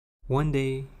One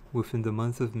day, within the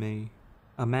month of May,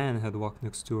 a man had walked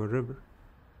next to a river.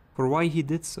 For why he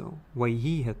did so, why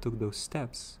he had took those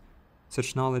steps,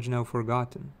 such knowledge now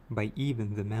forgotten by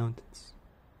even the mountains.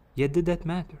 Yet did that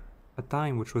matter, a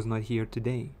time which was not here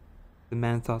today? The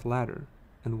man thought latter,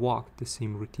 and walked the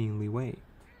same routinely way.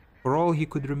 For all he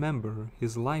could remember,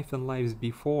 his life and lives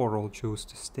before all chose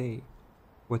to stay.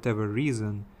 Whatever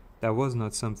reason, that was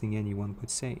not something anyone could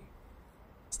say.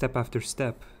 Step after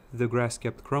step, the grass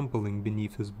kept crumpling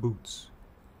beneath his boots.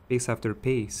 Pace after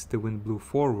pace, the wind blew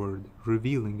forward,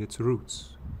 revealing its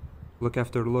roots. Look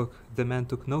after look, the man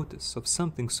took notice of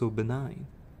something so benign.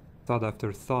 Thought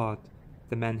after thought,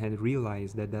 the man had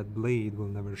realized that that blade will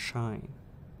never shine.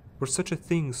 For such a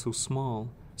thing so small,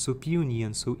 so puny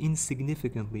and so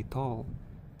insignificantly tall,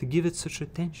 to give it such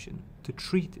attention, to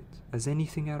treat it as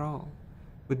anything at all,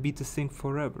 would be to think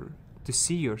forever, to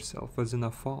see yourself as in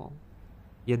a fall.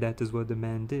 Yet that is what the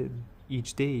man did.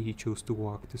 Each day he chose to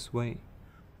walk this way.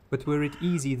 But were it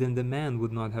easy, then the man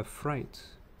would not have fright.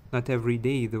 Not every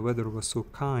day the weather was so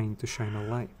kind to shine a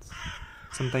light.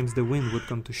 Sometimes the wind would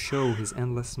come to show his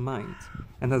endless might,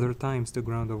 and other times the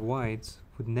ground of white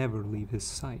would never leave his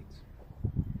sight.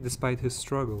 Despite his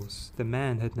struggles, the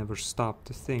man had never stopped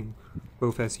to think,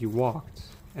 both as he walked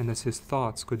and as his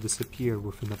thoughts could disappear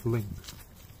within a blink.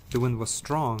 The wind was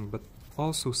strong, but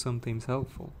also sometimes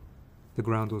helpful. The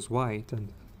ground was white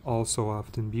and also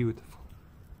often beautiful.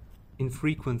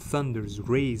 Infrequent thunders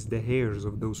raised the hairs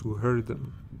of those who heard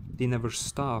them. They never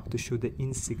stopped to show the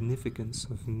insignificance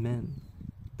of men.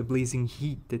 The blazing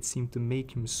heat that seemed to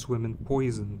make him swim in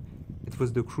poison, it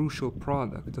was the crucial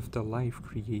product of the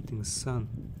life-creating sun.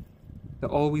 The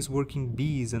always working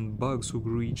bees and bugs who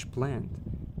grew each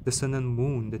plant, the sun and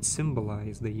moon that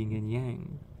symbolized the yin and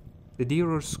yang, the deer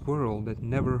or squirrel that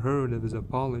never heard of his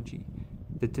apology,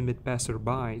 the timid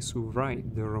passerbys who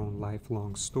write their own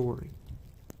lifelong story.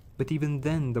 But even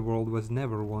then the world was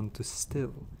never one to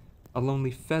still, a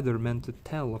lonely feather meant to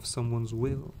tell of someone's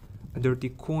will, a dirty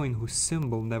coin whose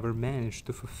symbol never managed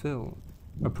to fulfill,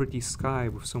 a pretty sky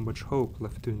with so much hope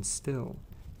left to instill.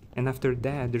 And after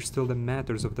that there's still the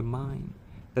matters of the mind,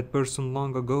 that person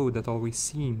long ago that always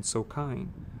seemed so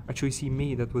kind, a choice he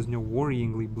made that was no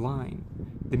worryingly blind,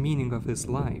 the meaning of his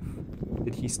life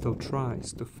that he still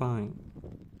tries to find.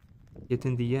 Yet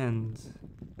in the end,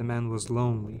 the man was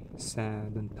lonely,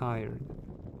 sad, and tired,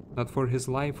 not for his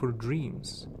life or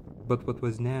dreams, but what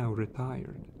was now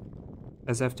retired.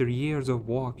 As after years of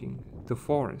walking, the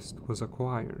forest was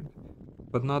acquired,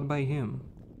 but not by him,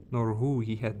 nor who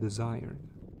he had desired.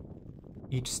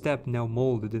 Each step now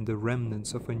molded in the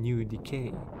remnants of a new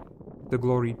decay, the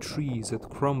glory trees had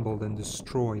crumbled and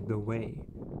destroyed the way,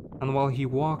 and while he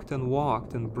walked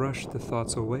and brushed the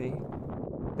thoughts away,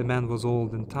 the man was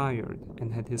old and tired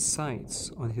and had his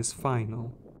sights on his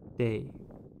final day.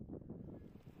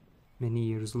 Many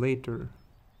years later,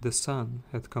 the son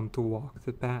had come to walk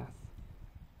the path.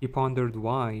 He pondered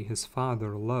why his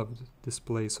father loved this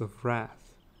place of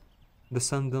wrath. The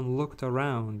son then looked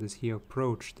around as he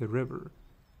approached the river.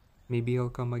 Maybe I'll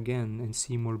come again and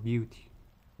see more beauty,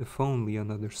 if only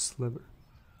another sliver.